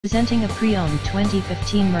Presenting a pre-owned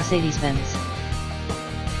 2015 Mercedes-Benz.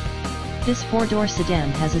 This four-door sedan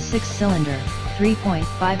has a 6-cylinder,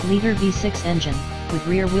 3.5-liter V6 engine, with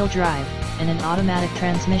rear-wheel drive, and an automatic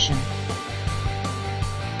transmission.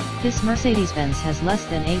 This Mercedes-Benz has less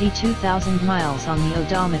than 82,000 miles on the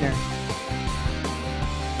odometer.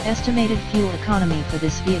 Estimated fuel economy for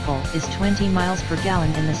this vehicle is 20 miles per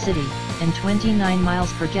gallon in the city, and 29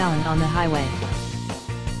 miles per gallon on the highway.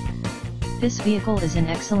 This vehicle is in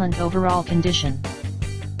excellent overall condition.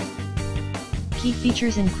 Key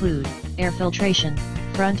features include air filtration,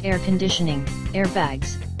 front air conditioning,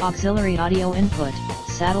 airbags, auxiliary audio input,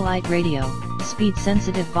 satellite radio,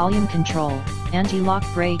 speed-sensitive volume control, anti-lock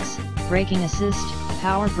brakes, braking assist,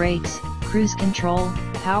 power brakes, cruise control,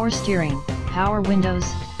 power steering, power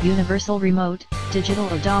windows, universal remote, digital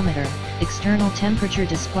odometer, external temperature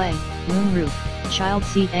display, moonroof, child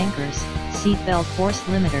seat anchors, seat belt force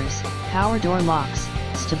limiters, power door locks,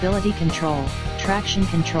 stability control, traction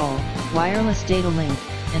control, wireless data link,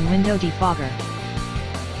 and window defogger.